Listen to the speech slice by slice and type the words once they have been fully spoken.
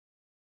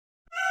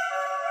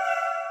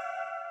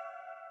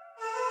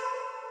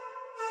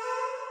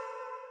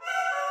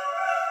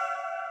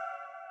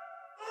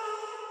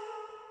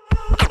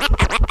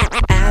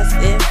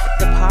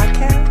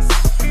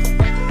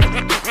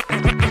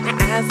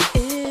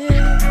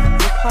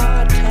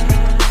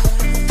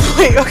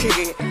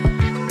okay.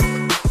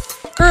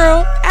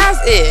 Girl, as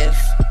if.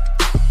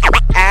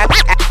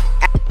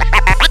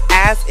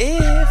 As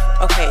if.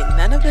 Okay,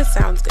 none of this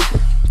sounds good.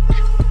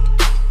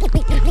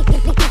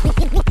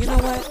 You know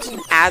what?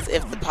 As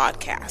if the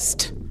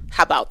podcast.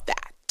 How about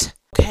that?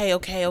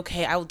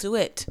 Okay. I'll do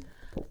it.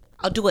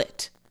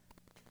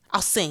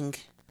 I'll sing.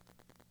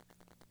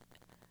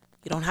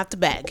 You don't have to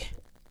beg.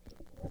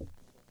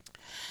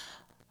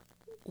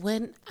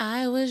 When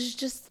I was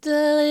just a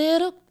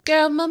little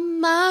girl, my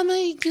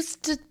mama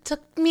used to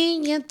tuck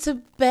me into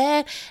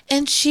bed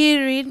and she'd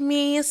read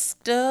me a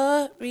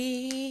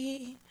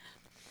story.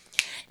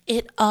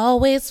 It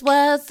always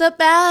was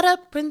about a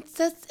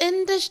princess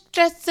in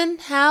distress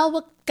and how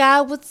a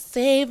guy would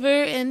save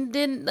her,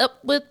 ending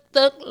up with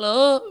the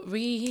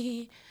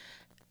glory.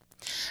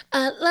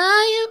 I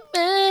lie in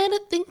bed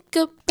and think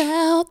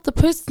about the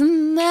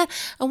person that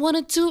I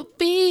wanted to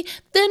be.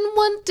 Then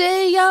one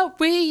day I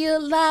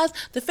realized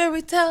the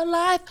fairy tale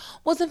life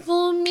wasn't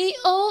for me.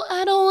 Oh,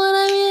 I don't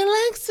want to be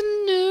like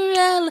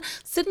Cinderella,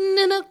 sitting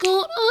in a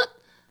cold.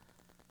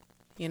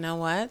 You know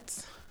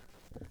what?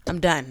 I'm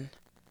done.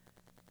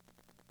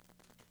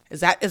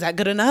 Is that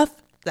good enough?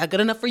 Is that good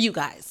enough for you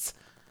guys?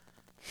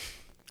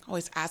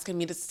 Always asking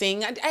me to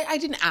sing. I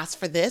didn't ask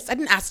for this. I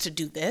didn't ask to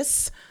do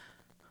this.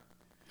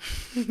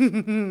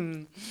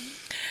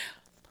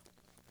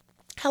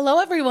 Hello,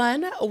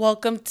 everyone.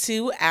 Welcome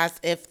to As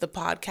If the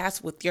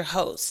Podcast with your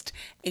host,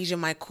 Asia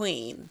My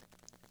Queen.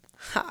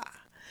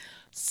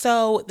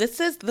 So this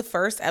is the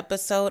first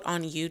episode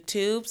on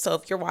YouTube. So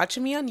if you're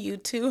watching me on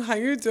YouTube, how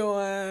you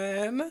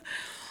doing?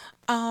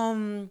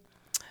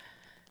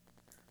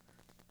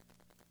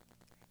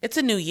 It's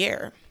a new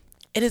year.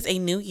 It is a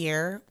new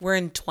year. We're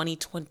in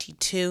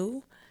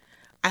 2022.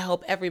 I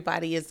hope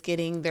everybody is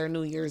getting their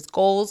New Year's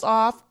goals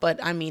off. But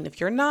I mean, if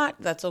you're not,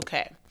 that's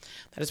okay.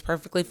 That is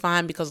perfectly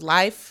fine because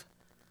life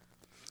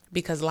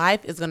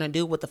is going to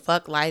do what the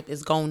fuck life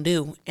is going to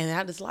do. And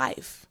that is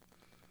life.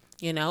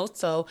 You know,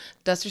 so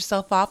dust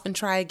yourself off and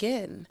try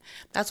again.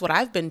 That's what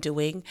I've been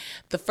doing.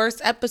 The first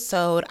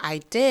episode I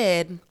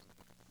did,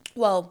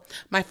 well,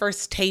 my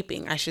first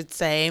taping, I should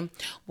say,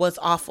 was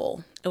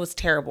awful. It was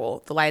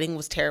terrible. The lighting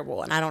was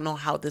terrible. And I don't know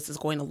how this is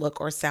going to look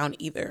or sound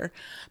either.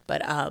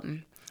 But,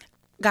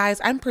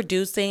 guys, I'm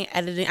producing,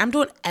 editing, I'm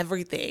doing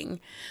everything.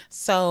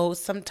 So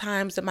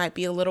sometimes it might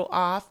be a little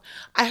off.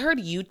 I heard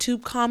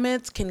YouTube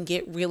comments can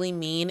get really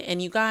mean.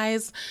 And you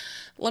guys,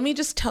 let me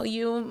just tell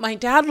you, my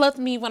dad left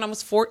me when I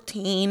was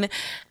 14.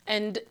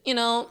 And, you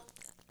know,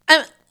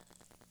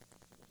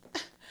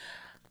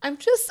 I'm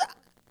just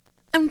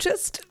a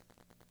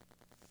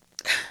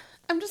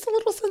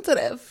little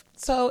sensitive.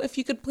 So if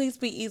you could please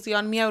be easy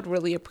on me, I would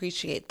really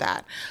appreciate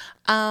that.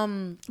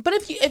 But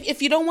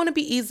if you don't want to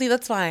be easy,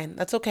 that's fine.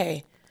 That's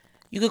okay.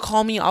 You could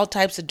call me all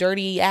types of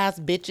dirty ass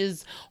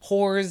bitches,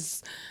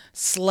 whores,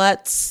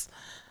 sluts,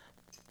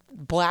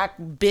 black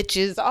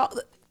bitches.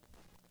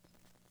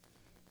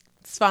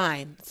 It's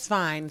fine.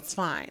 It's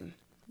fine.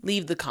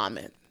 Leave the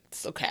comment.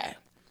 It's okay.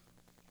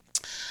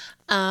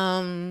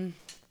 Where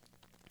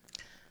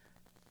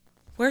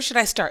should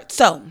I start?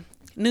 So,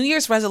 New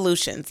Year's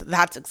resolutions.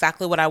 That's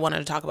exactly what I wanted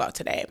to talk about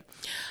today.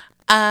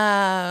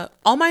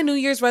 All my New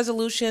Year's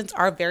resolutions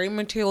are very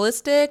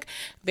materialistic,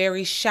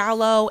 very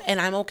shallow, and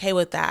I'm okay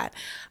with that.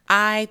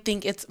 I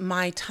think it's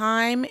my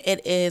time.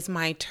 It is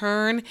my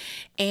turn.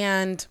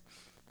 And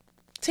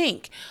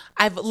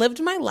I've lived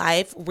my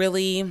life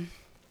really,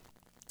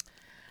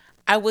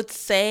 I would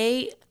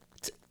say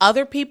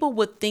other people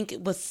would think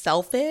it was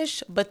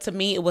selfish, but to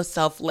me it was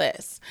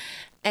selfless.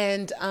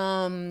 And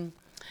now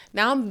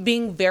I'm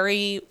being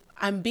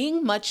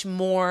much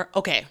more,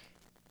 okay.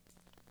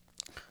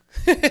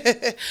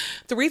 The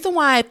reason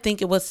why I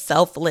think it was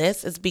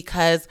selfless is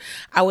because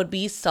I would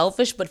be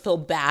selfish but feel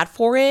bad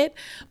for it.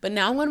 But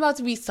now I'm about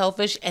to be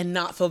selfish and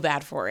not feel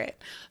bad for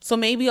it. So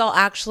maybe I'll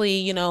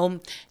actually,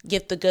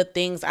 get the good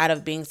things out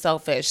of being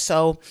selfish.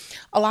 So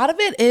a lot of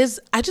it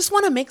is I just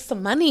want to make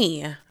some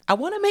money. I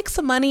want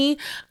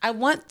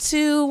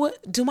to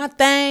do my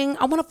thing.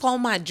 I want to follow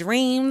my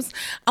dreams.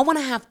 I want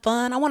to have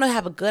fun. I want to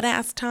have a good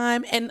ass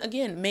time. And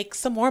again, make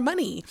some more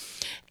money.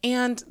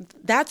 And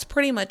that's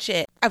pretty much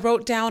it. I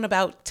wrote down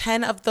about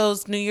 10 of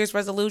those New Year's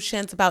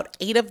resolutions. About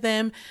 8 of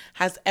them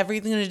has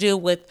everything to do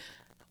with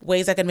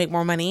ways I can make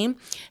more money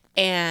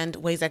and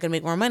ways I can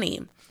make more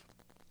money.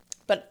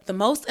 But the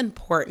most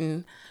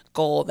important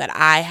goal that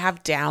I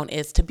have down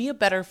is to be a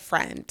better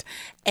friend.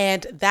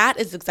 And that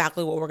is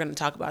exactly what we're going to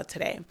talk about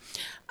today.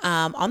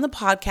 On the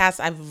podcast,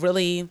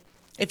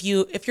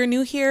 if you're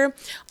new here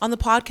on the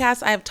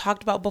podcast, I have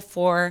talked about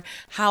before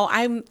how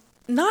I'm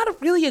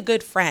not really a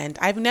good friend.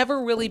 I've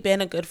never really been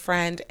a good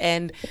friend.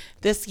 And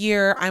this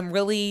year I'm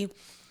really,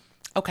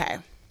 okay.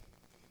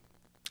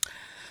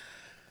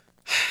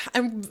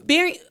 I'm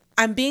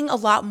being a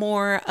lot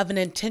more of an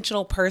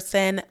intentional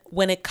person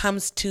when it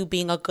comes to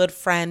being a good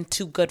friend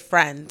to good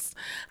friends.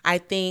 I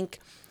think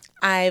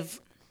I've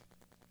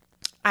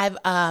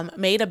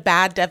made a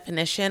bad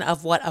definition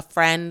of what a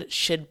friend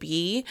should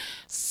be.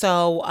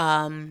 So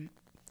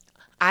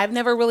I've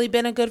never really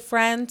been a good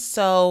friend.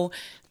 So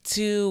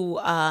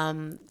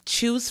to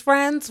choose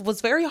friends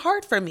was very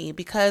hard for me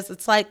because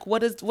it's like,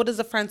 what is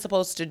a friend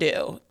supposed to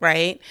do,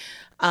 right?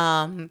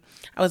 I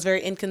was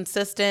very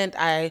inconsistent.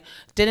 I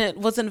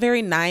wasn't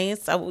very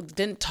nice.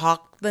 Didn't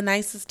talk the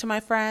nicest to my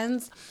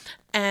friends.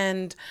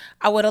 And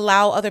I would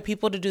allow other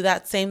people to do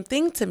that same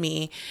thing to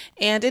me.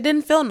 And it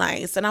didn't feel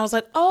nice. And I was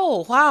like,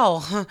 oh,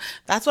 wow,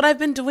 that's what I've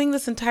been doing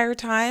this entire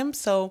time.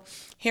 So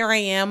here I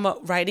am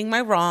righting my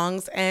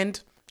wrongs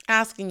and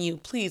asking you,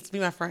 please be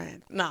my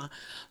friend. Nah.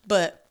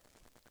 But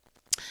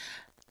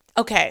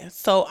okay,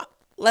 so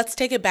let's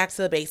take it back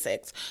to the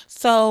basics.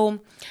 So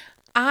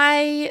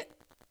I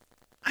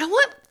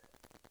want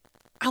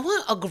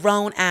a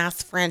grown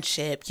ass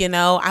friendship, you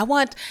know? I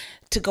want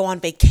to go on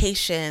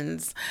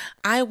vacations.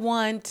 I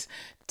want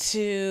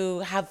to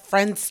have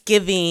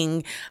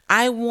Friendsgiving.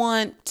 I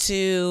want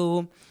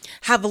to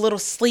have a little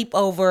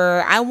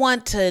sleepover. I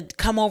want to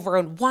come over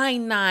on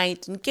wine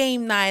night and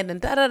game night and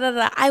da da da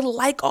da. I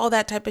like all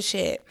that type of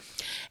shit.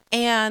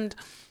 And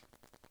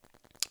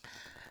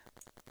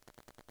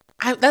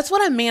that's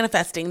what I'm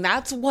manifesting.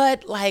 That's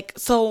what, like,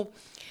 so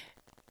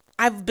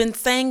I've been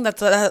saying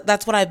that's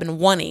what I've been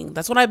wanting.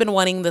 That's what I've been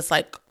wanting this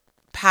like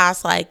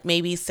past like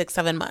maybe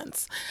 6-7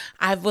 months.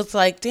 I was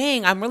like,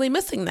 dang, I'm really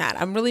missing that.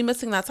 I'm really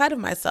missing that side of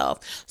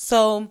myself.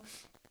 So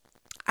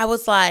I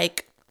was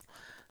like,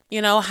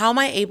 you know, how am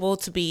I able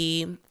to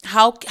be,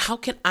 how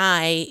can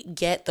I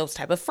get those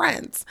type of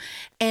friends?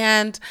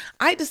 And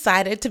I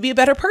decided to be a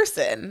better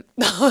person.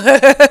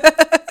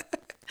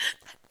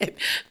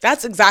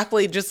 That's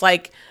exactly just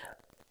like,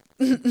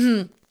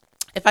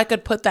 if I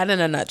could put that in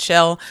a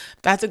nutshell,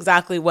 that's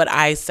exactly what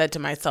I said to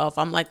myself.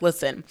 I'm like,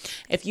 listen,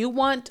 if you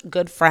want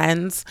good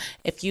friends,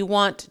 if you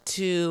want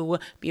to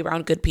be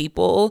around good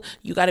people,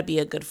 you got to be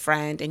a good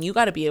friend and you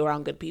got to be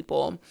around good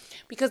people.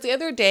 Because the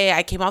other day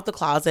I came out the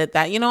closet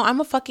that, you know, I'm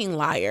a fucking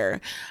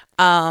liar.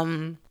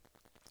 And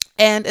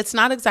it's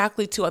not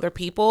exactly to other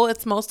people.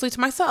 It's mostly to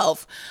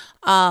myself.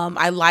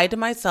 I lied to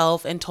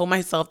myself and told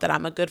myself that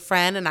I'm a good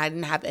friend and I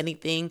didn't have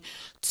anything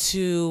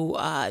to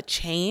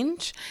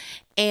change.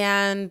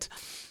 And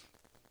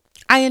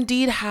I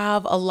indeed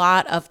have a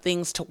lot of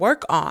things to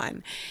work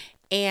on.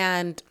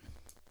 And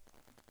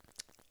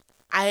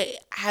I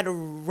had to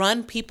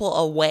run people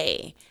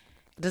away.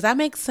 Does that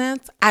make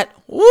sense? I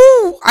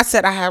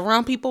said I had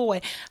run people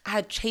away. I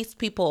had chased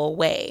people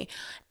away.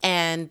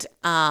 And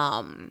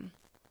by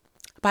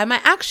my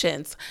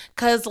actions.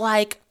 Because,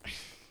 like,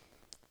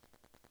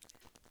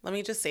 let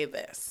me just say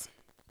this.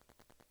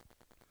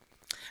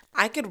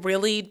 I could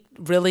really,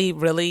 really,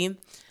 really,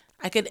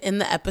 I could end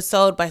the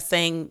episode by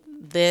saying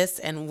this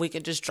and we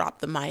could just drop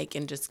the mic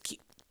and just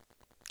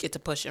get to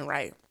pushing,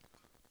 right?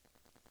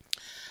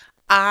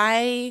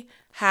 I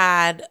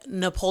had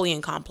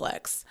Napoleon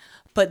complex,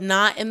 but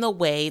not in the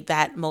way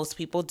that most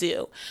people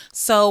do.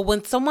 So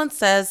when someone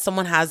says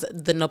someone has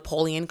the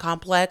Napoleon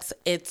complex,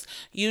 it's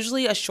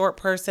usually a short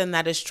person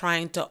that is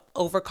trying to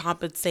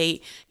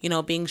overcompensate, you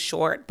know, being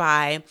short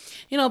by,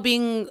 you know,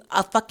 being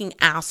a fucking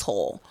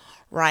asshole,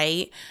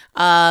 right?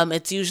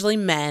 It's usually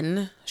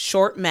men,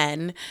 short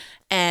men,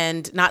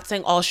 and not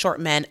saying all short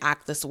men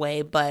act this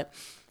way, but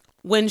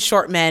when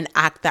short men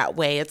act that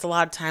way, it's a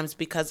lot of times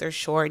because they're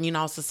short and, you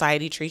know,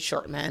 society treats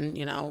short men.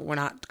 You know, we're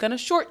not going to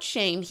short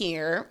shame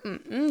here.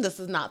 This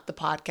is not the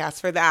podcast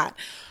for that.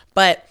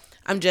 But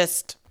I'm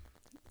just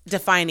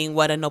defining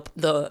what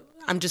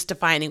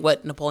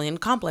Napoleon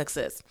complex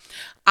is.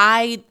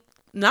 I'm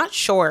not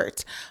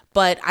short,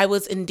 but I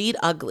was indeed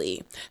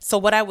ugly. So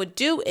what I would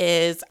do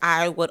is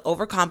I would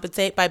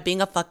overcompensate by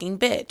being a fucking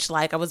bitch.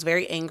 Like, I was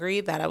very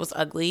angry that I was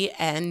ugly,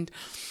 and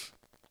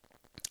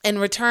in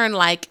return,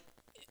 like,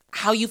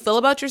 how you feel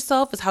about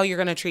yourself is how you're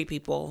going to treat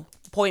people,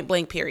 point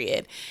blank,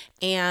 period.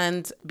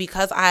 And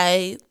because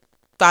I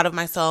thought of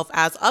myself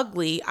as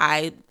ugly,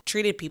 I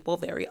treated people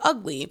very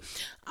ugly.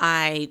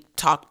 I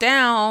talked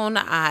down.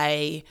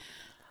 I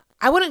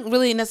wouldn't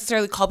really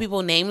necessarily call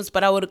people names,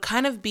 but I would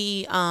kind of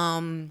be,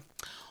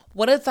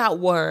 what is that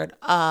word?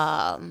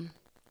 Like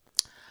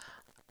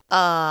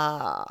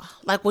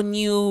when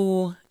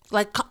you,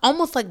 like,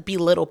 almost like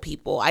belittle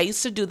people. I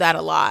used to do that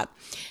a lot.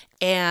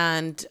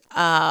 And,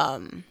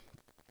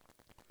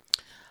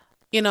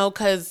 you know,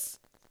 because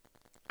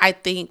I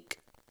think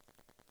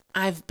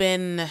I've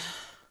been,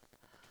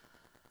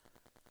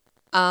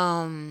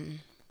 I'm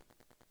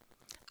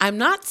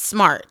not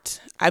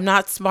smart. I'm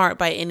not smart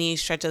by any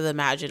stretch of the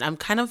imagination. I'm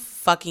kind of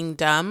fucking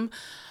dumb,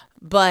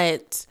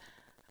 but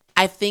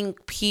I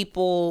think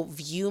people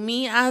view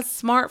me as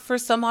smart for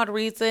some odd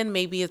reason.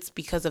 Maybe it's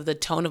because of the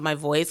tone of my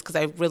voice, because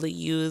I really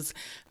use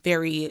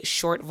very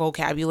short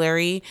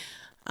vocabulary.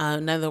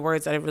 None of the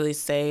words that I really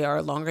say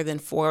are longer than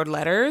 4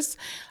 letters.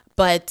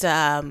 But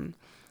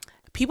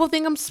people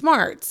think I'm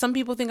smart. Some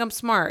people think I'm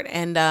smart.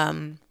 And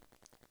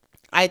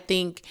I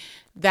think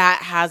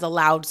that has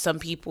allowed some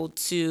people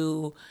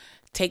to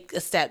take a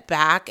step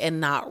back and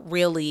not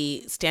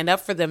really stand up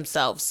for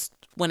themselves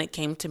when it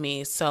came to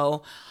me.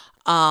 So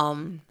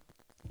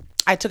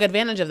I took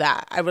advantage of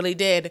that. I really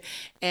did.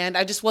 And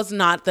I just was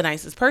not the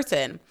nicest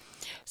person.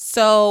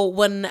 So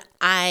when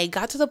I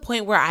got to the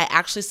point where I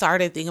actually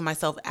started thinking of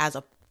myself as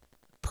a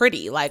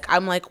pretty, like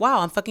I'm like,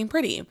 wow, I'm fucking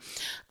pretty.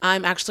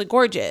 I'm actually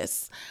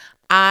gorgeous.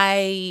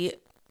 I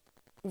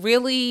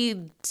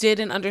really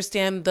didn't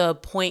understand the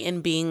point in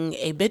being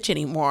a bitch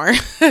anymore.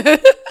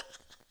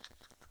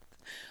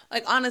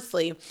 Like,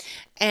 honestly.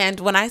 And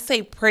when I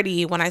say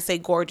pretty, when I say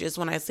gorgeous,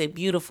 when I say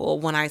beautiful,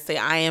 when I say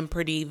I am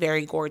pretty,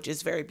 very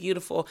gorgeous, very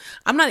beautiful,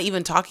 I'm not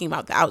even talking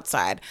about the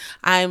outside.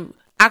 I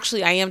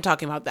am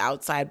talking about the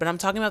outside, but I'm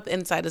talking about the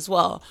inside as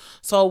well.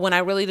 So when I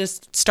really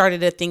just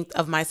started to think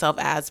of myself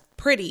as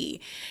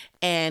pretty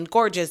and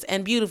gorgeous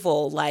and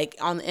beautiful, like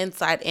on the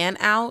inside and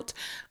out,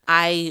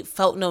 I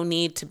felt no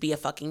need to be a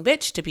fucking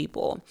bitch to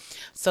people.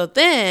 So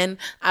then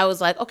I was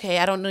like, okay,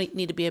 I don't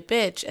need to be a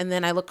bitch. And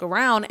then I look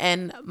around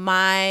and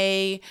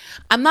I'm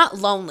not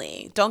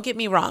lonely. Don't get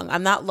me wrong.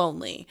 I'm not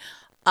lonely.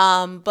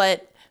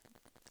 But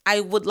I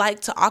would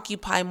like to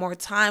occupy more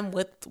time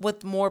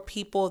with more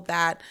people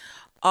that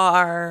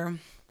are,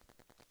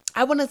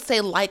 I wouldn't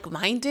say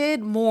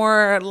like-minded,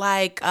 more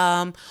like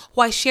who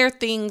I share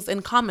things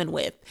in common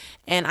with,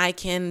 and I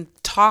can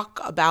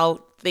talk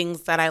about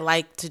things that I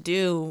like to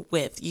do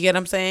with. You get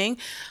what I'm saying?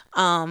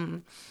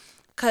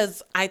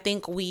 Because I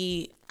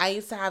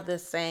used to have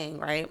this saying,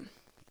 right?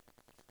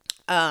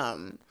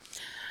 I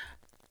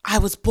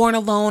was born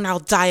alone, I'll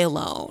die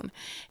alone.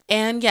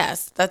 And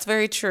yes, that's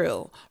very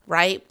true,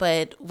 right?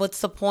 But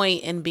what's the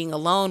point in being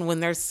alone when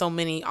there's so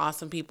many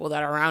awesome people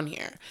that are around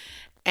here?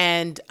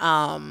 And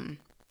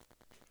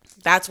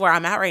that's where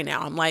I'm at right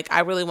now. I'm like,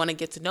 I really want to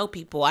get to know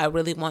people. I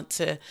really want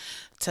to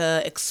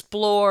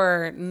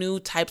explore new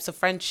types of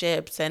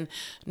friendships and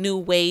new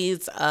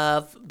ways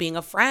of being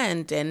a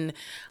friend. And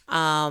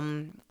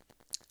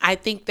I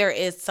think there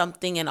is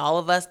something in all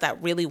of us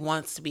that really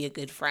wants to be a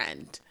good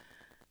friend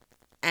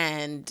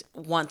and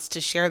wants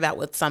to share that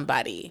with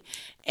somebody.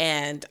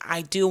 And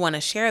I do want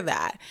to share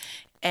that.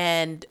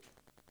 And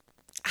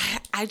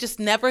I just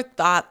never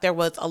thought there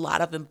was a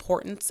lot of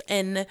importance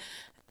in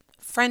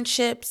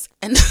friendships.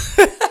 And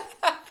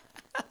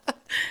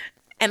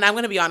and I'm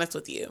going to be honest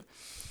with you.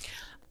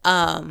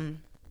 And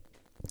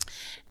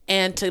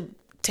to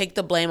take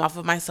the blame off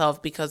of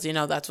myself, because,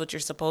 that's what you're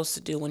supposed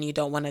to do when you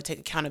don't want to take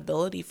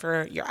accountability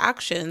for your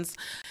actions.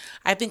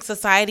 I think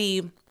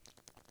society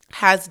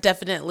has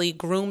definitely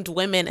groomed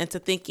women into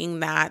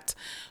thinking that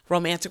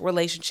romantic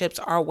relationships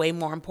are way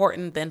more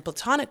important than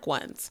platonic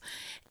ones.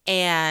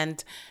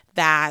 And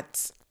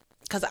that,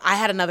 because I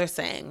had another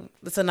saying,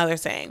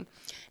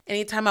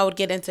 anytime I would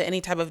get into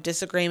any type of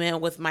disagreement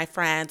with my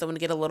friends, I would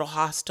get a little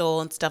hostile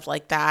and stuff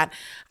like that,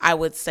 I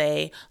would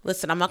say,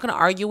 listen, I'm not going to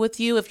argue with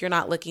you if you're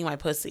not licking my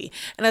pussy.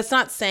 And it's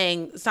not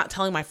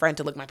telling my friend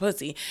to lick my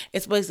pussy.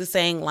 It's basically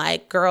saying,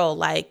 like, girl,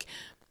 like,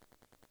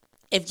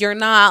 if you're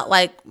not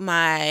like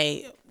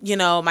my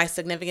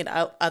significant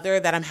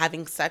other that I'm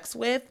having sex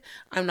with,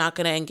 I'm not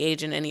going to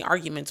engage in any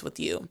arguments with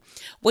you,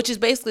 which is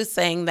basically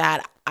saying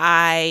that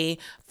I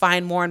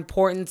find more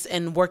importance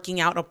in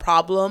working out a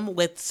problem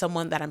with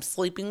someone that I'm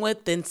sleeping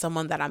with than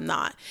someone that I'm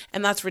not.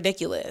 And that's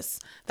ridiculous.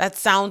 That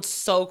sounds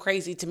so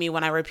crazy to me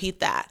when I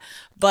repeat that.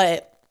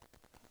 But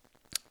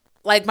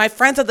like, my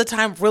friends at the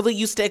time really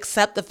used to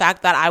accept the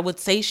fact that I would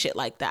say shit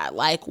like that.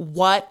 Like,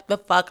 what the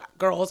fuck,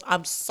 girls?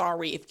 I'm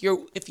sorry. If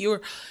you're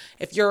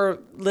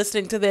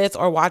listening to this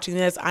or watching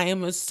this, I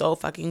am so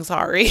fucking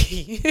sorry.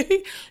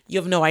 You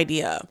have no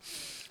idea.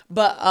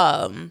 But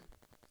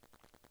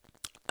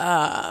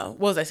what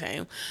was I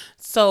saying?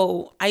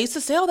 So I used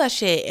to say all that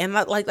shit, and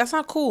like, that's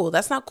not cool.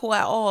 That's not cool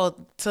at all.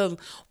 To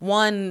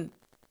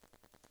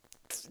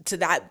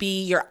that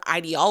be your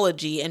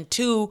ideology, and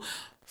two,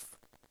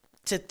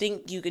 to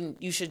think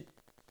you should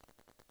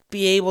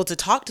be able to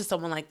talk to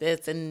someone like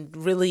this and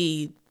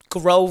really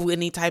grow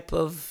any type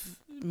of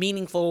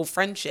meaningful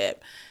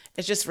friendship.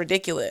 It's just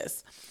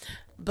ridiculous.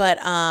 But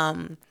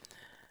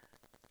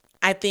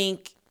I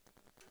think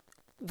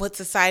what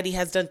society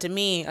has done to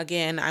me,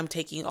 again, I'm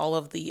taking all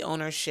of the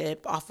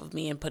ownership off of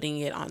me and putting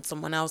it on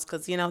someone else,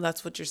 because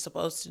that's what you're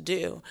supposed to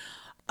do.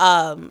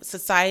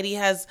 Society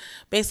has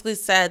basically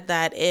said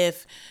that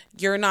if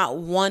you're not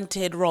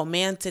wanted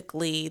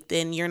romantically,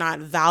 then you're not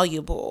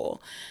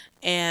valuable.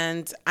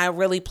 And I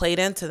really played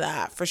into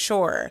that for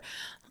sure.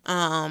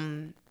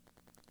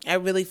 I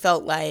really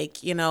felt like,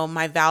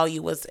 my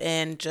value was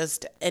in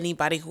just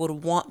anybody who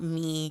would want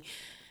me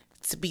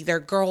to be their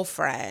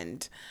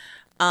girlfriend.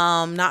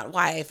 Not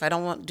wife. I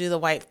don't want to do the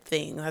wife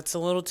thing. That's a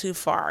little too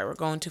far. We're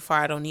going too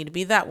far. I don't need to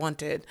be that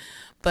wanted.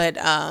 But,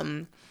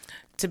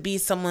 to be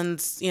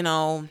someone's,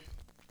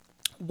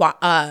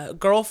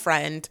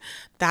 girlfriend,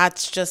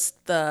 that's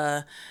just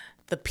the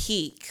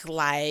peak.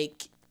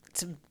 Like,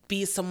 to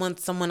be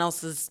someone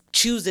else's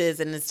chooses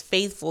and is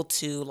faithful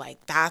to,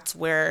 like, that's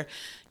where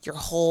your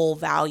whole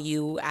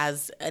value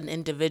as an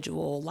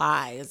individual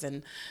lies.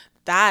 And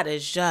that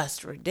is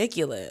just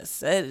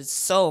ridiculous. It is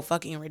so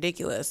fucking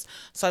ridiculous.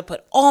 So I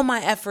put all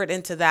my effort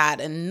into that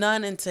and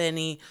none into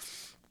any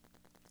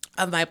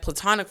of my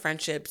platonic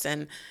friendships.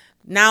 And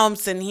now I'm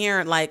sitting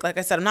here, like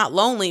I said, I'm not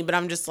lonely, but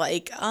I'm just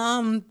like,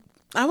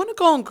 I want to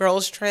go on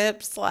girls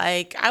trips.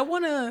 Like, I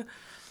want to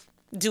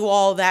do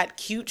all that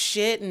cute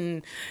shit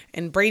and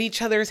braid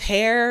each other's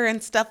hair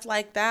and stuff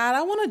like that.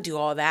 I want to do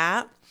all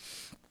that.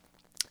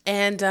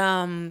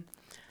 And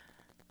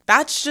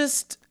that's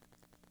just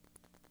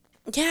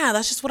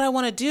that's just what I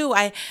want to do.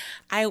 I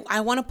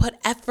want to put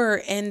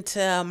effort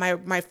into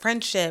my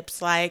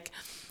friendships. Like,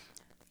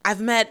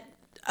 I've met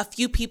a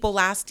few people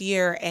last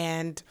year,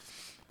 and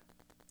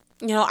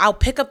I'll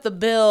pick up the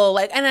bill,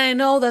 like, and I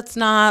know that's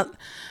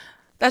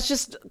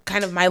just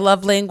kind of my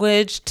love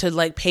language, to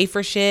like pay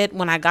for shit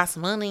when I got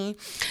some money.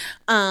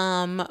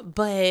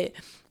 But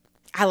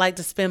I like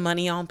to spend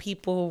money on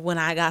people when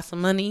I got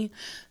some money.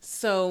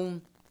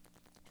 So,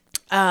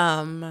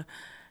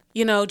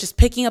 just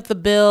picking up the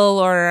bill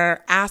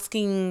or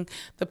asking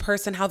the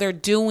person how they're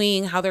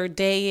doing, how their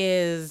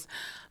day is,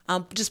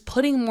 just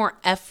putting more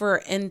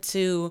effort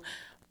into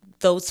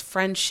those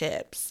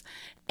friendships.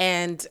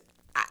 And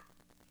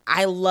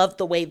I love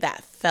the way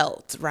that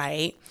felt,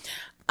 right?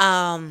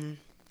 But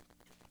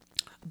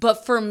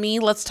for me,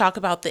 let's talk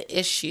about the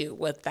issue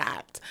with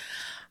that.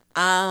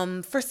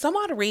 For some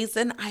odd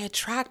reason, I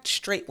attract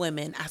straight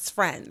women as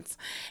friends.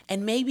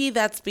 And maybe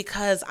that's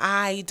because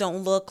I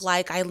don't look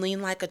like I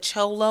lean like a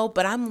cholo,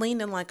 but I'm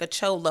leaning like a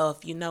cholo,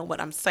 if you know what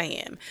I'm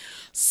saying.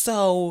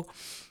 So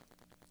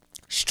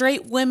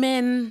straight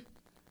women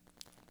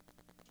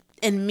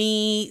and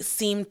me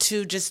seem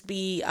to just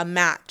be a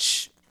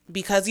match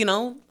because,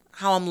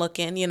 how I'm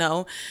looking,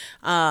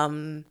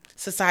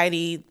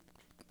 society,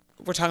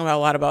 we're talking about a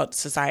lot about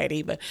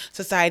society, but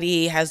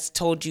society has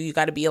told you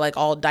got to be like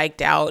all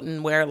dyked out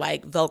and wear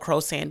like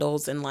Velcro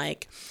sandals and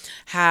like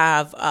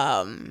have,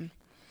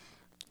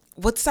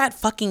 what's that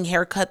fucking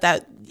haircut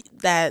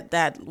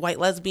that white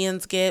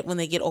lesbians get when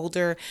they get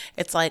older?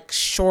 It's like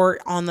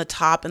short on the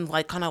top and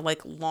like kind of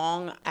like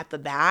long at the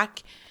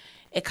back.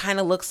 It kind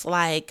of looks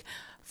like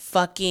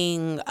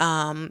fucking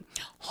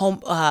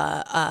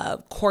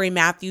Corey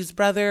Matthews'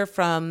 brother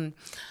from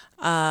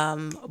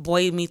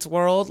Boy Meets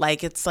World.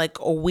 Like, it's like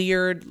a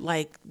weird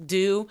like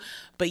do,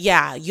 but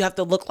yeah, you have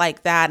to look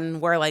like that and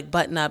wear like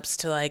button ups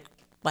to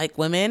like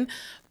women.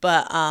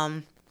 But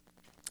I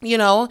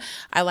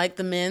like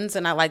the men's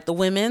and I like the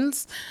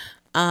women's.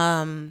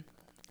 Where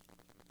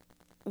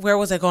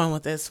was I going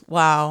with this?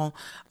 Wow.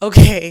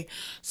 Okay.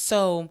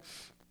 So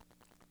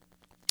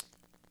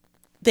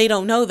they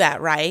don't know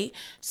that, right?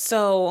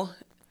 So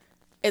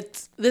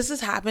this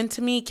has happened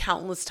to me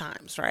countless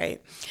times, right?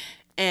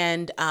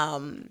 And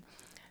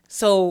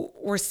so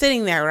we're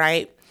sitting there,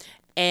 right?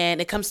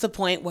 And it comes to the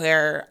point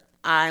where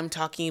I'm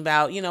talking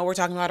about, we're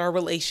talking about our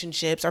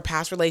relationships, our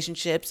past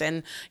relationships.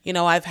 And,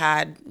 I've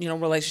had,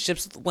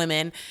 relationships with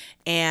women,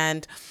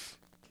 and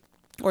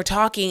we're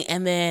talking,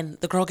 and then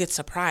the girl gets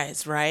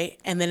surprised, right?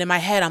 And then in my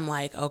head, I'm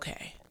like,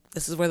 okay,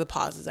 this is where the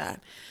pause is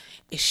at.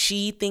 Is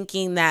she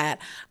thinking that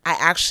I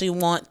actually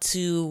want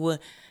to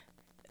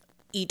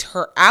eat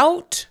her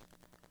out?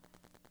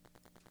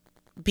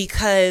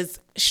 Because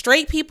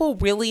straight people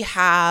really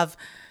have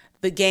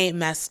the game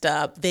messed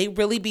up. They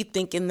really be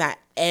thinking that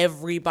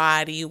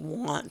everybody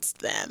wants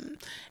them.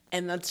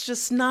 And that's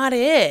just not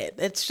it.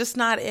 It's just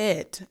not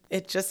it.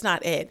 It's just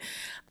not it.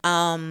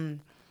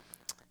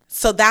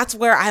 So that's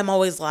where I'm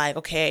always like,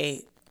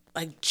 okay,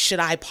 like, should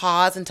I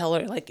pause and tell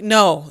her, like,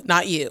 no,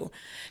 not you?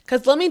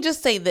 Because let me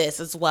just say this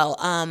as well.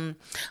 I'm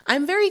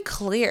very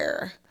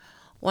clear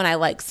when I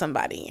like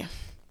somebody.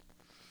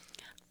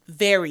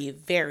 Very,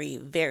 very,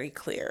 very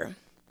clear.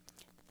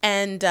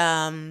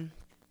 And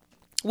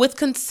with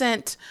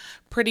consent,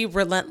 pretty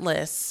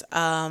relentless.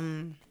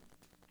 I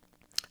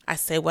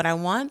say what I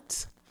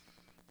want,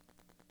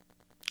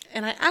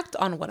 and I act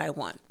on what I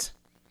want.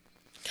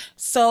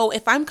 So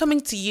if I'm coming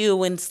to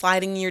you and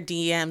sliding in your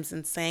DMs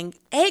and saying,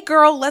 hey,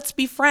 girl, let's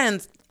be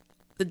friends,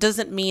 that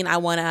doesn't mean I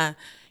want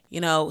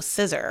to,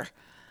 scissor.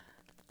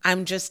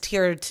 I'm just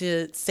here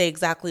to say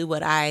exactly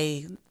what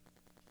I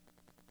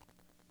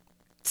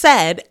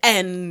said,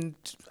 and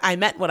I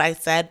meant what I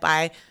said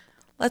by,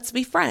 let's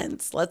be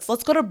friends. Let's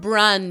go to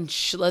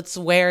brunch. Let's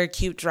wear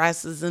cute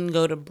dresses and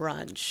go to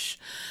brunch.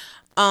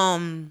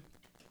 And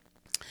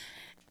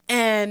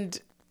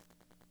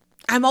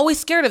I'm always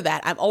scared of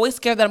that. I'm always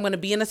scared that I'm going to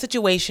be in a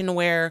situation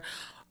where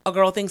a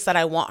girl thinks that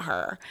I want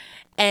her.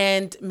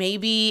 And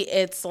maybe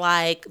it's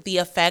like the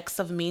effects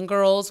of Mean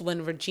Girls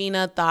when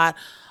Regina thought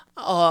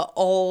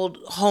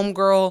old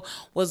homegirl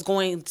was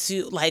going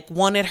to like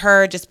wanted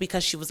her just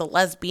because she was a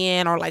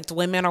lesbian or liked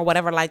women or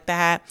whatever like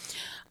that.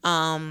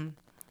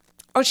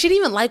 Or she didn't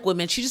even like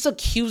women. She just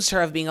accused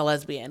her of being a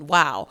lesbian.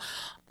 Wow.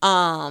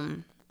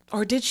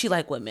 Or did she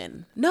like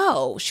women?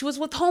 No, she was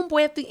with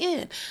homeboy at the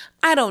end.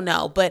 I don't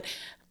know, but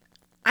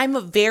I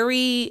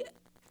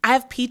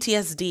have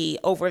PTSD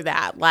over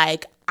that.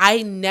 Like,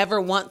 I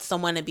never want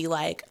someone to be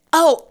like,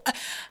 oh,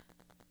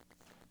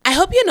 I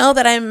hope you know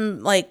that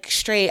I'm like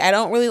straight. I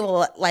don't really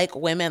like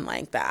women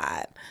like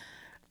that.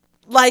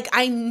 Like,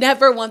 I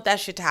never want that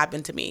shit to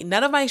happen to me.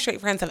 None of my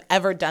straight friends have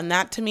ever done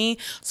that to me.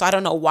 So I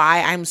don't know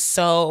why I'm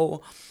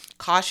so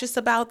cautious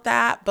about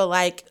that. But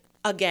like,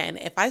 Again,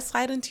 if I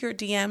slide into your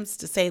DMs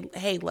to say,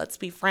 hey, let's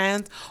be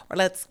friends or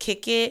let's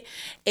kick it,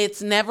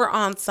 it's never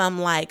on some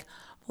like,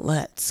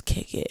 let's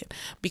kick it.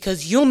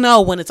 Because you'll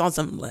know when it's on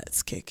some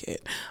let's kick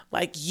it.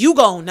 Like, you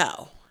gon'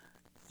 know.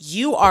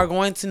 You are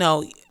going to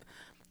know.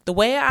 The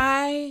way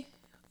I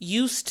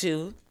used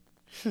to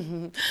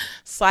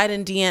slide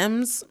in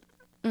DMs,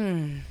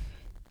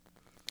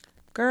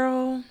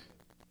 girl.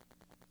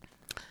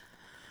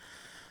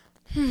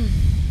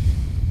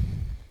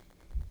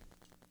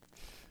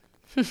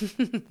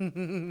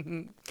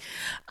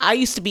 I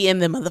used to be in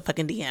the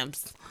motherfucking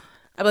DMs.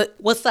 But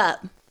what's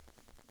up?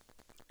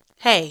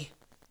 Hey,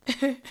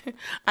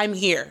 I'm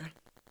here.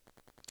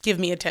 Give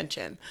me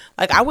attention.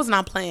 Like, I was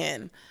not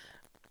playing.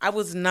 I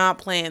was not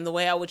playing the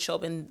way I would show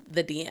up in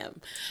the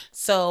DM.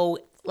 So,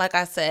 like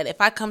I said,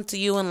 if I come to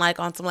you and like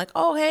on some like,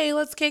 oh, hey,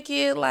 let's kick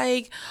it.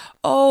 Like,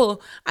 oh,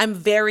 I'm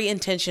very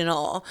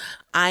intentional.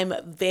 I'm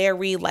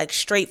very like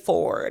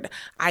straightforward.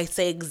 I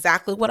say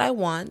exactly what I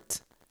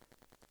want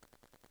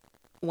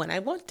when I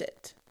want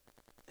it.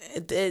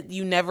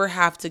 You never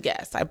have to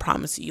guess. I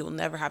promise you, you'll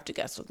never have to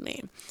guess with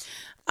me.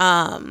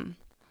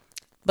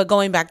 But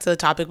going back to the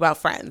topic about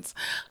friends,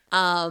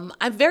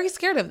 I'm very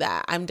scared of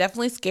that. I'm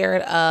definitely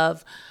scared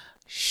of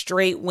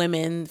straight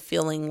women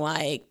feeling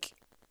like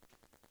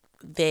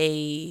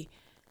they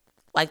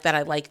like that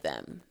I like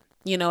them.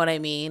 You know what I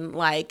mean?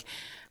 Like,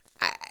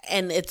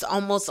 and it's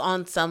almost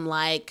on some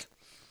like,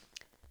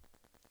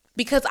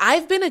 because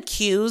I've been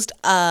accused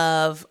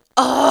of,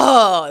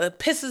 oh, it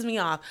pisses me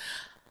off,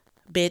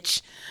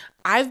 bitch.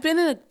 I've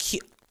been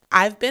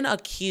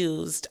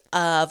accused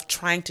of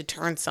trying to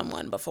turn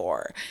someone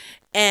before.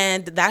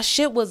 And that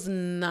shit was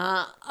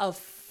not a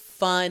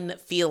fun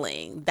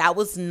feeling. That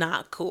was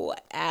not cool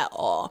at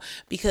all.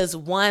 Because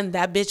one,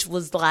 that bitch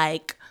was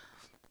like,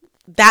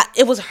 that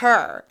it was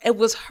her. It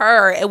was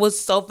her. It was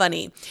so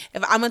funny.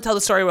 If I'm gonna tell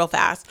the story real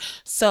fast.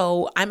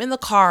 So I'm in the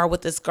car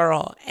with this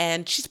girl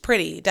and she's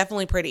pretty,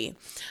 definitely pretty.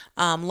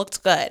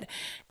 Looked good.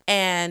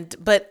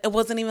 But it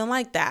wasn't even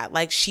like that.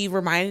 Like, she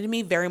reminded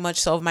me very much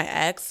so of my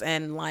ex,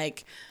 and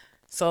like,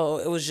 so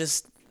it was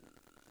just,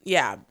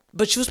 yeah,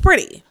 but she was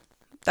pretty.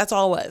 That's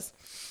all it was.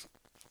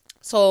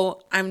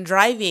 So I'm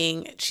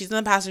driving, she's in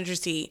the passenger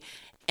seat,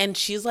 and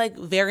she's like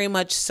very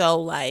much so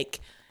like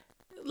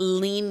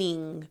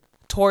leaning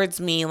towards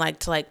me, like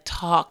to like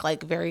talk,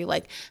 like very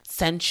like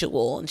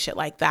sensual and shit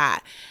like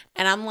that.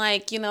 And I'm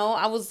like,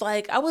 I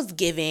was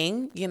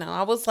giving,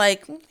 I was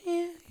like,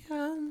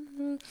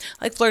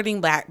 like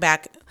flirting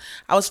back.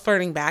 I was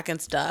flirting back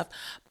and stuff,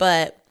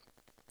 but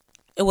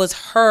it was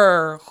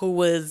her who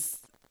was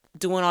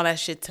doing all that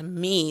shit to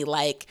me,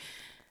 like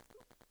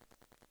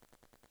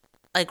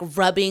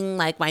rubbing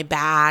like my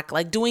back,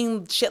 like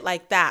doing shit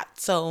like that.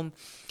 So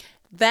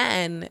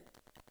her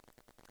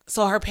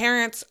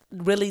parents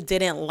really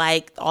didn't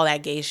like all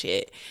that gay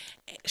shit.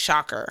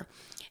 Shocker.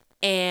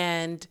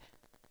 And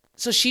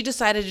so she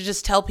decided to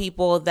just tell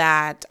people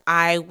that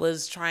I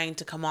was trying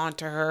to come on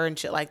to her and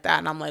shit like that.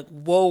 And I'm like,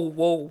 whoa,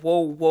 whoa,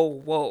 whoa, whoa,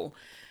 whoa.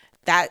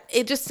 That,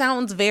 it just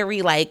sounds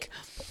very like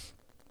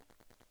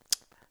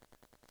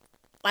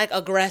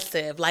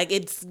aggressive. Like,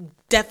 it's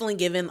definitely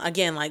given,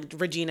 again, like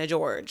Regina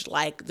George,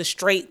 like the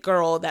straight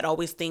girl that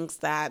always thinks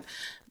that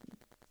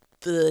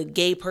the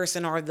gay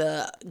person or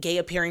the gay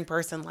appearing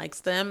person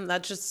likes them.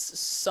 That's just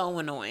so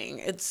annoying.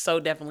 It's so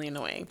definitely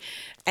annoying.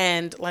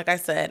 And like I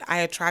said, I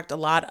attract a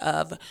lot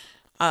of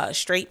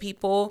straight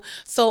people.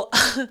 So,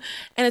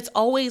 and it's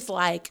always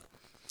like,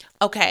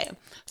 okay,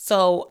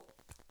 so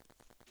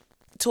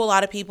to a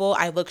lot of people,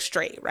 I look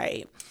straight,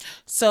 right?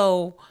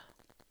 So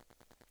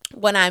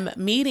when I'm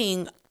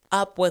meeting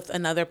up with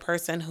another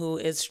person who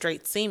is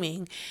straight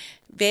seeming,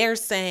 they're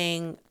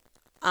saying,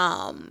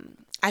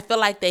 I feel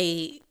like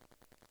they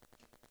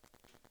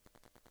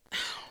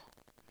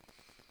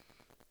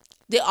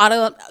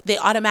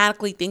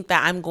automatically think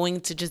that I'm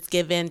going to just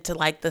give in to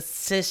like the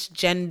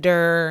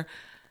cisgender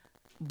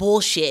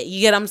bullshit.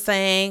 You get what I'm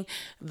saying?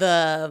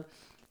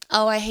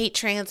 Oh, I hate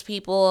trans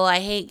people, I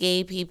hate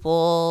gay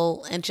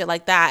people and shit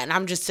like that. And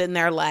I'm just sitting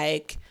there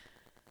like,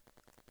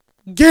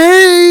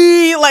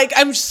 gay. Like,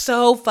 I'm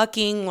so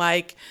fucking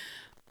like,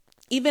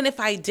 even if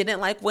I didn't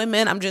like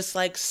women, I'm just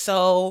like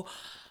so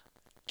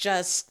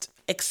just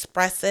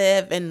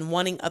expressive and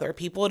wanting other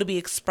people to be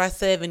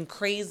expressive and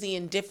crazy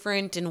and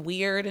different and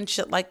weird and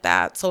shit like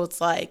that. So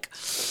it's like,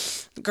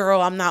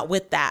 girl, I'm not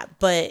with that.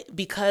 But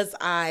because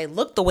I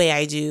look the way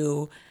I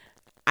do,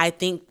 I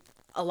think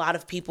a lot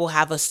of people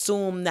have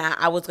assumed that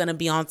I was going to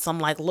be on some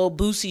like Lil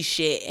Boosie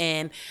shit,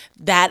 and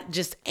that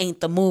just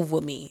ain't the move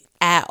with me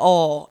at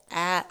all,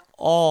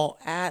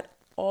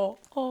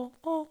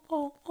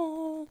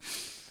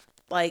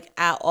 like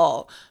at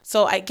all.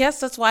 So I guess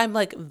that's why I'm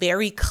like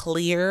very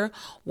clear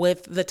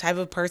with the type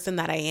of person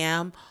that I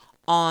am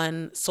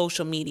on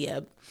social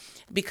media.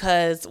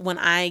 Because when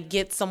I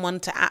get someone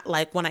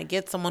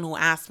who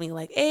asks me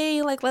like,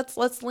 hey, like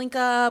let's link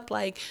up,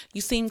 like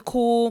you seem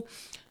cool,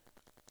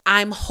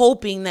 I'm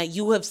hoping that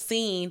you have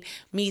seen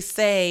me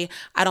say,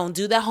 I don't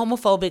do that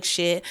homophobic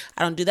shit,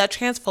 I don't do that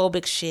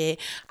transphobic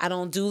shit, I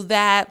don't do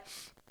that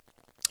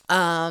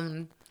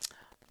um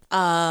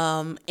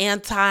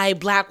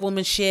anti-black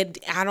woman shit.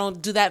 I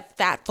don't do that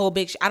fat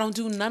phobic I don't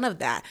do none of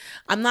that.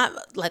 I'm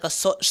not like a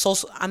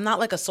social I'm not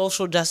like a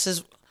social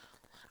justice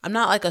I'm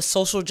not like a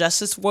social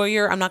justice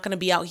warrior. I'm not going to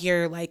be out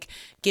here like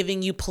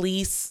giving you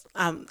police.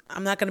 I'm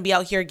not going to be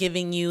out here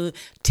giving you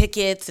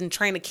tickets and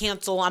trying to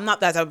cancel. I'm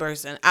not that type of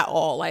person at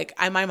all. Like,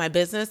 I mind my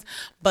business,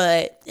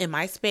 but in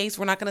my space,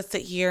 we're not going to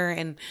sit here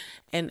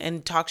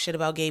and talk shit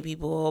about gay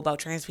people, about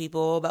trans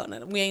people,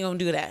 we ain't going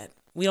to do that.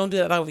 We don't do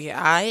that over here.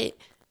 All right.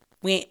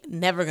 We ain't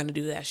never going to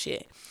do that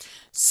shit.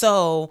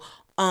 So,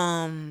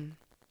 what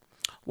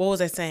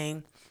was I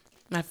saying?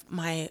 Oh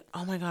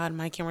my God,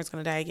 my camera's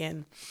going to die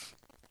again.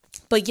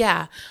 But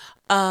yeah,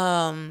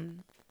 I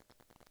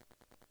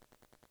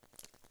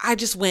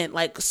just went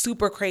like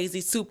super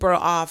crazy, super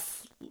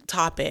off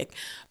topic.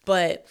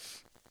 But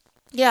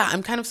yeah,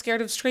 I'm kind of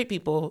scared of straight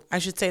people. I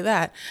should say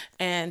that.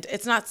 And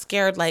it's not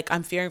scared like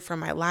I'm fearing for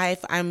my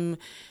life. I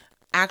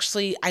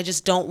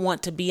just don't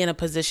want to be in a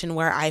position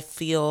where I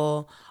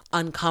feel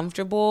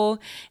uncomfortable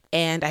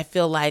and I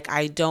feel like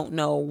I don't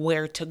know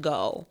where to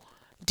go.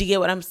 Do you get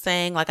what I'm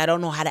saying? Like, I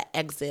don't know how to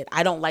exit.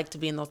 I don't like to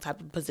be in those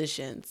type of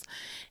positions.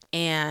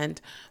 And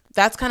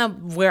that's kind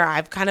of where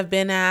I've kind of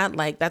been at.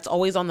 Like, that's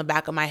always on the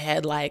back of my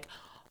head. Like,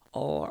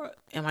 or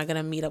am I going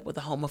to meet up with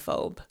a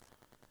homophobe?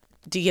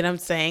 Do you get what I'm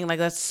saying? Like,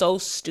 that's so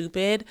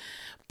stupid.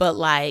 But,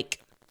 like,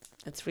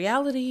 it's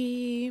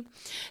reality.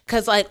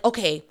 Because, like,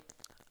 okay,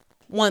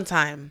 one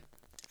time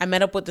I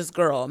met up with this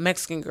girl,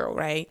 Mexican girl,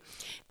 right?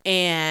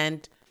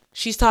 And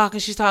she's talking.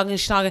 Da da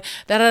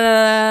da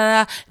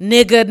da da.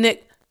 Nigga.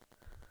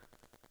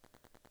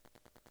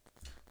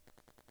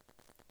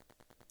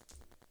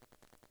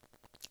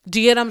 Do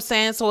you get what I'm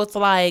saying? So it's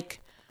like,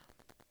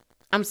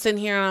 I'm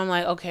sitting here and I'm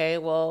like, okay,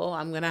 well,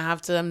 I'm going to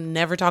have to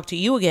never talk to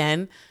you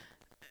again.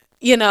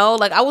 You know,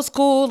 like, I was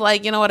cool.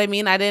 Like, you know what I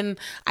mean? I didn't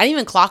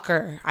even clock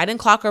her. I didn't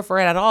clock her for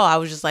it at all. I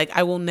was just like,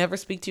 I will never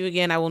speak to you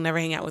again. I will never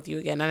hang out with you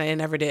again. And I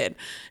never did.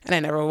 And I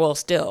never will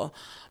still.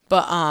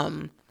 But,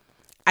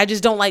 I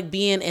just don't like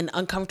being in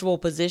uncomfortable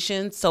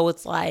positions. So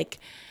it's like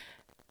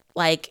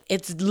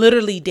it's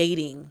literally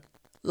dating.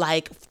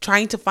 Like,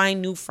 trying to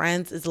find new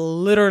friends is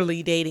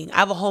literally dating. I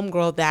have a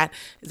homegirl that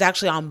is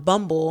actually on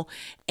Bumble,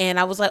 and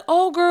I was like,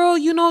 oh, girl,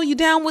 you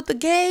down with the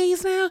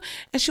gays now?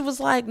 And she was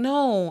like,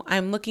 no,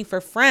 I'm looking for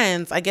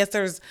friends. I guess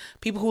there's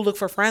people who look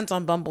for friends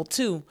on Bumble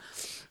too.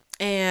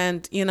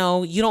 And, you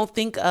don't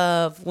think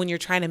of, when you're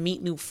trying to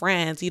meet new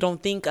friends, you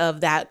don't think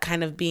of that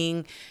kind of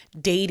being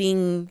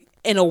dating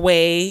in a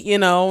way,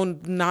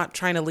 not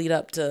trying to lead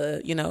up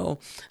to,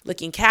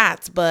 licking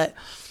cats, but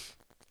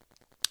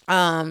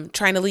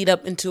trying to lead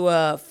up into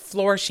a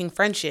flourishing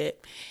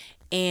friendship.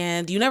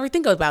 And you never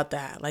think about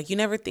that. Like, you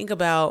never think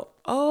about,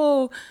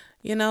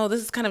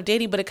 this is kind of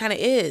dating, but it kind of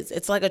is.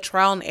 It's like a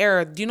trial and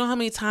error. Do you know how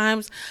many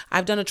times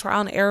I've done a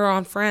trial and error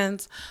on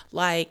friends?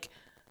 Like,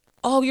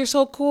 oh, you're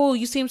so cool.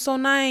 You seem so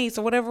nice,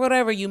 or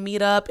whatever. You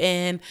meet up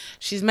and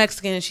she's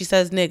Mexican and she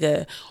says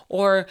nigga,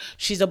 or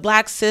she's a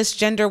black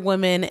cisgender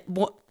woman.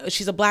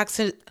 She's a black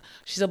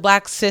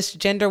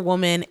cisgender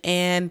woman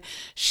and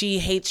she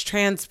hates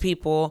trans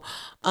people.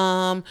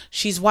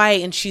 She's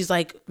white and she's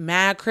like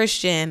mad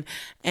Christian,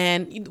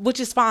 and which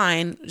is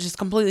fine, just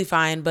completely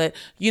fine. But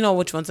you know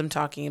which ones I'm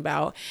talking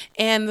about.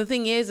 And the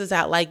thing is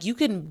that like, you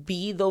can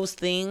be those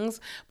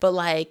things, but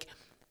like,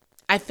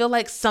 I feel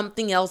like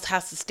something else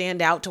has to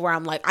stand out to where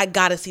I'm like, I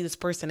gotta see this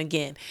person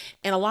again.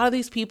 And a lot of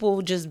these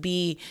people just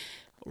be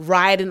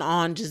riding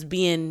on just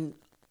being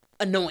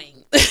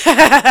annoying.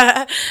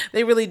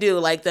 They really do.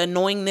 Like, the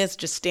annoyingness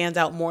just stands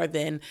out more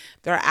than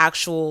their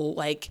actual,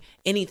 like,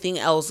 anything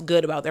else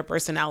good about their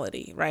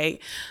personality,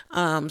 right?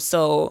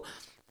 So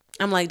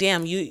I'm like,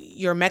 damn,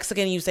 you're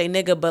Mexican, you say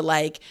nigga, but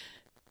like,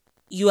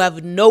 you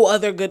have no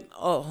other good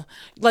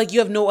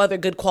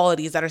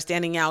qualities that are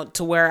standing out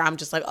to where I'm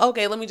just like,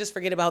 okay, let me just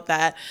forget about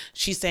that.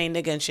 She's saying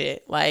nigga and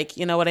shit. Like,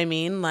 you know what I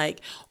mean?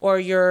 Like, or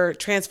you're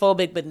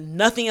transphobic, but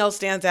nothing else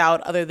stands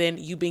out other than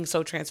you being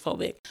so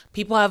transphobic.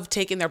 People have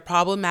taken their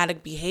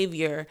problematic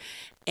behavior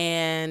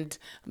and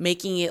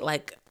making it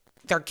like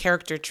their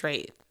character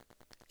trait.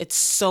 It's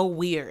so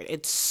weird.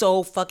 It's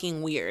so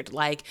fucking weird.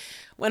 Like,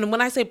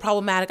 when I say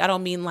problematic, I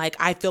don't mean like,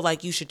 I feel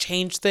like you should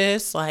change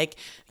this. Like,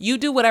 you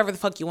do whatever the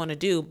fuck you want to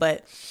do.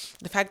 But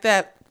the fact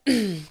that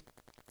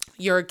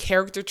your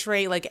character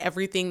trait, like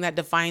everything that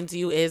defines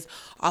you is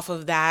off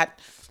of that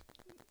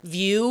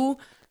view,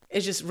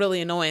 is just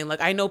really annoying.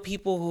 Like, I know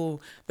people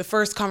who the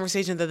first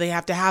conversation that they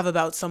have to have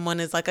about someone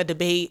is like a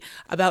debate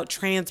about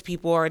trans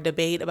people or a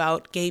debate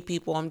about gay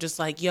people. I'm just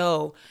like,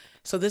 yo,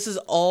 so this is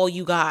all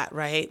you got,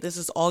 right? This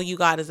is all you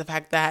got, is the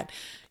fact that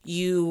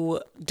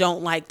you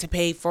don't like to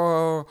pay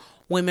for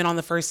women on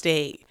the first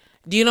date.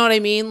 Do you know what I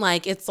mean?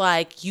 Like, it's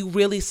like you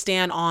really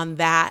stand on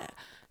that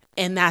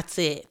and that's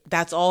it.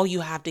 That's all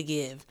you have to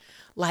give.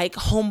 Like,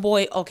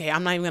 homeboy, okay,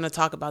 I'm not even going to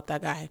talk about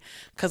that guy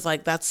because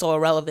like, that's so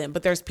irrelevant.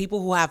 But there's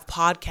people who have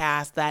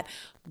podcasts that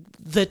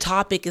the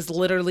topic is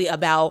literally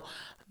about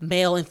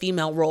male and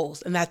female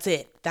roles, and that's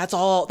it. That's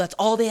all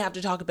they have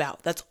to talk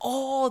about. That's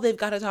all they've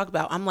got to talk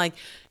about. I'm like,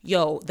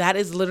 yo, that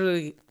is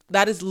literally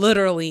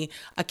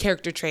a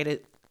character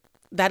trait.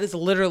 That is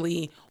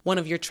literally one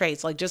of your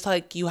traits. Like, just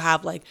like you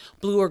have like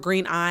blue or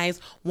green eyes,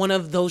 one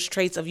of those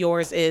traits of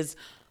yours is,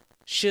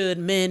 should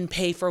men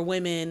pay for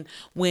women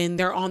when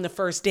they're on the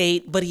first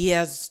date, but he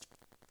has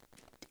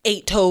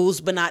 8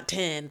 toes but not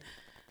 10?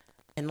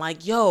 And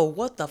like, yo,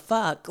 what the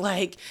fuck?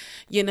 Like,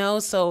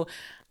 so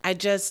I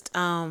just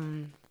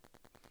I'm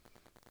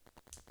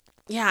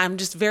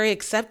just very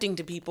accepting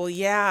to people.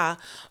 Yeah,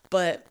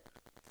 but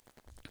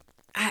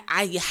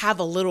I have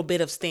a little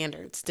bit of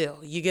standards still.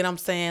 You get what I'm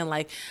saying?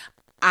 Like,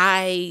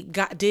 I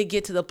did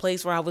get to the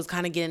place where I was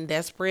kind of getting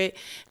desperate,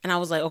 and I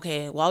was like,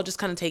 okay, well, I'll just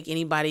kind of take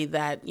anybody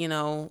that,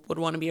 would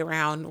want to be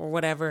around or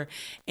whatever.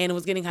 And it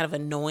was getting kind of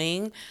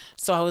annoying.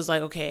 So I was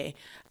like, okay,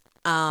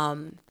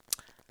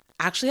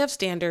 actually have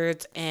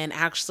standards and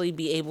actually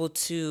be able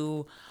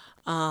to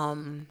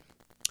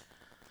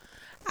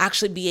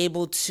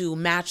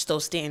match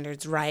those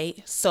standards,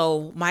 right?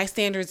 So my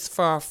standards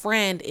for a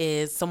friend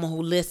is someone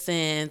who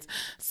listens,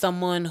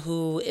 someone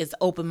who is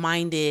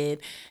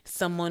open-minded,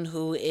 someone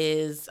who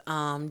is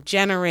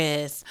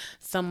generous,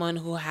 someone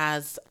who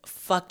has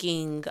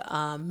fucking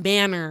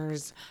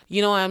manners.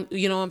 You know what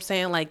I'm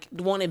saying? Like,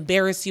 won't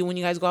embarrass you when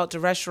you guys go out to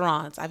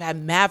restaurants. I've had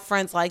mad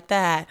friends like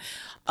that.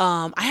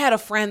 I had a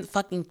friend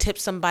fucking tip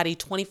somebody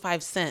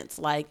 25 cents.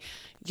 Like,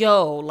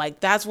 yo, like,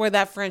 that's where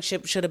that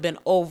friendship should have been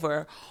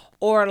over.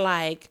 Or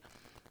like,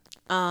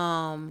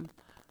 so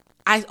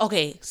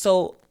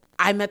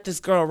I met this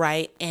girl,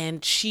 right?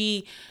 And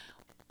she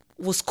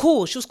was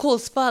cool. She was cool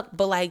as fuck,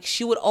 but like,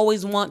 she would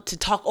always want to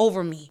talk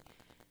over me.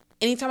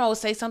 Anytime I would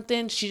say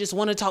something, she just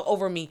wanted to talk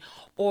over me.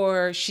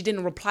 Or she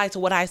didn't reply to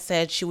what I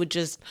said. She would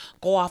just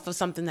go off of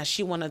something that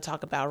she wanted to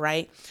talk about,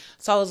 right?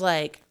 So I was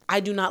like, I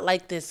do not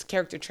like this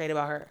character trait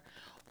about her.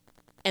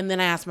 And then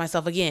I asked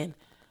myself again,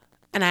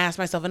 and I asked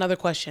myself another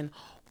question.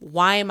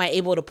 Why am I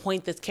able to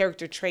point this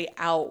character trait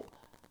out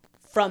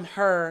from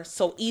her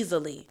so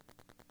easily?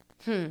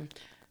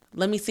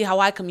 Let me see how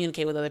I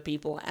communicate with other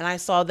people. And I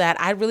saw that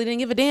I really didn't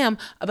give a damn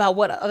about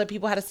what other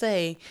people had to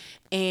say.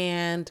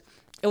 And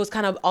it was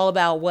kind of all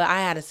about what I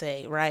had to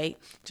say, right?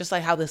 Just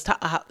like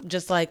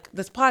just like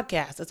this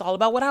podcast. It's all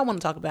about what I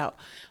want to talk about.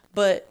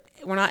 But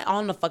we're not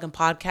on the fucking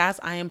podcast.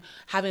 I am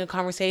having a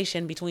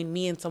conversation between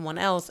me and someone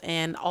else,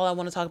 and all I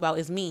want to talk about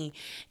is me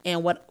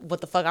and what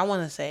the fuck I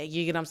want to say.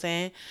 You get what I'm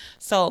saying?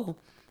 So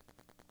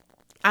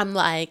I'm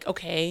like,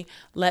 okay,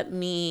 let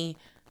me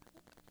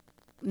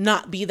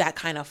not be that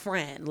kind of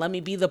friend. Let me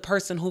be the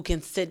person who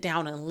can sit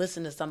down and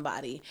listen to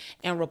somebody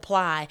and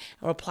reply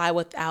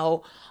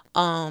without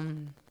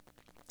emotion.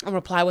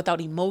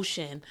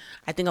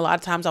 I think a lot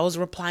of times I was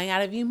replying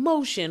out of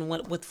emotion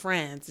with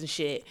friends and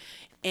shit.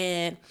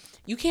 And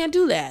you can't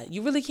do that.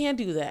 You really can't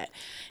do that.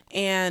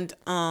 And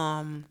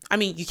I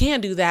mean, you can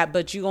do that,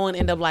 but you're going to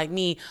end up like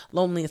me,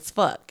 lonely as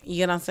fuck. You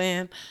get what I'm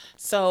saying?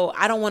 So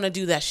I don't want to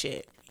do that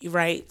shit.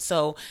 Right?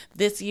 So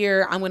this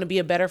year, I'm going to be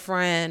a better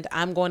friend.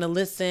 I'm going to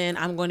listen.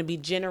 I'm going to be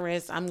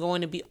generous. I'm going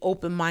to be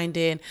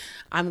open-minded.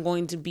 I'm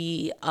going to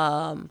be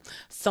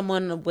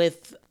someone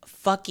with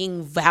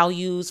fucking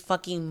values,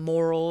 fucking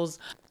morals.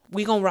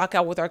 We gonna rock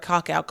out with our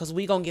cock out, because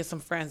we gonna get some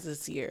friends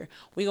this year.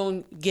 We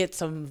gonna get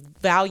some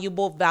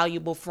valuable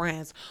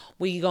friends.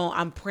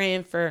 I'm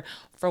praying for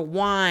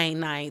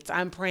wine nights.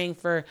 I'm praying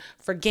for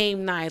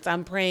game nights.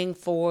 I'm praying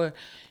for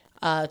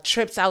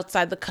trips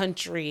outside the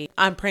country.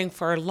 I'm praying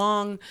for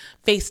long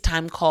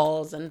FaceTime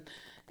calls and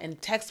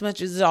text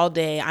messages all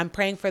day. I'm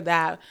praying for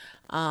that.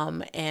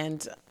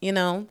 And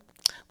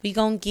we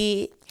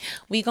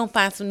gonna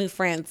find some new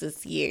friends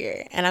this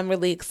year. And I'm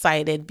really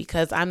excited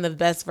because I'm the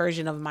best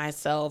version of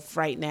myself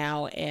right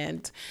now.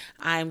 And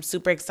I'm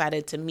super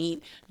excited to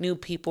meet new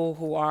people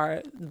who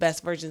are the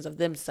best versions of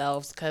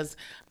themselves, because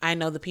I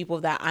know the people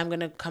that I'm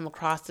going to come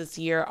across this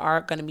year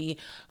are going to be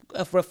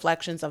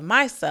reflections of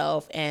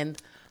myself.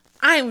 And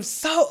I'm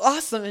so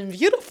awesome and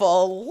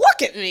beautiful.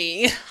 Look at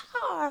me.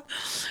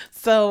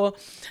 So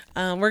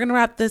we're going to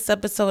wrap this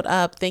episode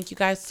up. Thank you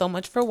guys so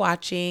much for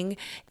watching.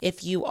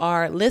 If you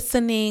are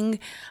listening,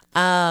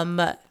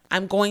 I'm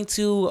going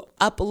to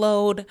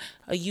upload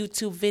a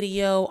YouTube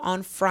video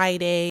on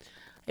Friday.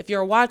 If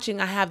you're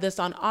watching, I have this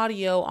on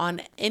audio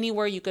on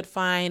anywhere you could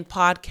find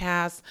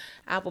podcasts,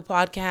 Apple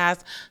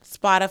Podcasts,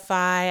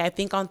 Spotify, I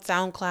think on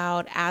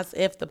SoundCloud, As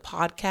If the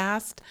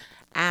Podcast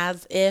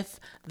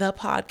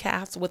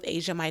with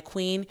Asia My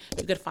Queen.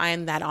 You could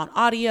find that on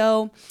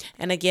audio.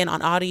 And again,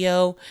 on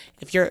audio,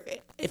 if you're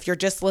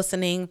just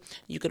listening,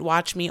 you could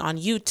watch me on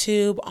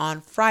YouTube on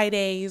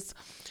Fridays.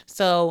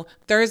 So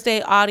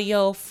Thursday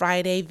audio,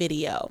 Friday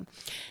video.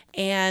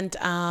 And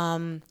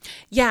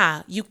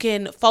you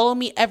can follow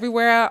me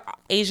everywhere,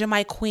 Asia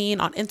My Queen,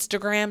 on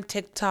Instagram,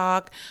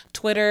 TikTok,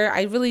 Twitter.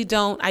 I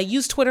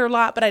use Twitter a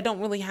lot, but I don't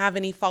really have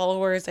any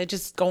followers. I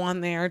just go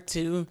on there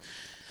to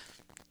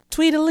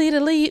tweet,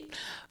 elite.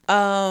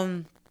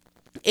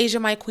 Asia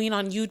My Queen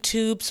on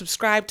YouTube.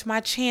 Subscribe to my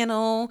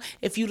channel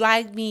if you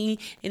like me.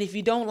 And if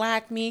you don't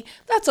like me,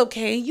 that's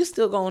okay. You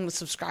still going to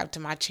subscribe to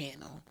my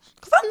channel.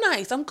 Because I'm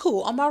nice. I'm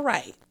cool. I'm all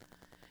right.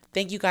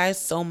 Thank you guys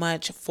so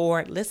much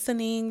for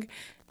listening,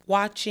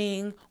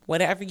 watching,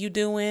 whatever you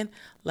doing.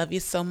 Love you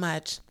so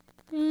much.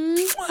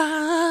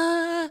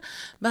 Mwah.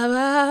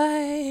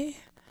 Bye-bye.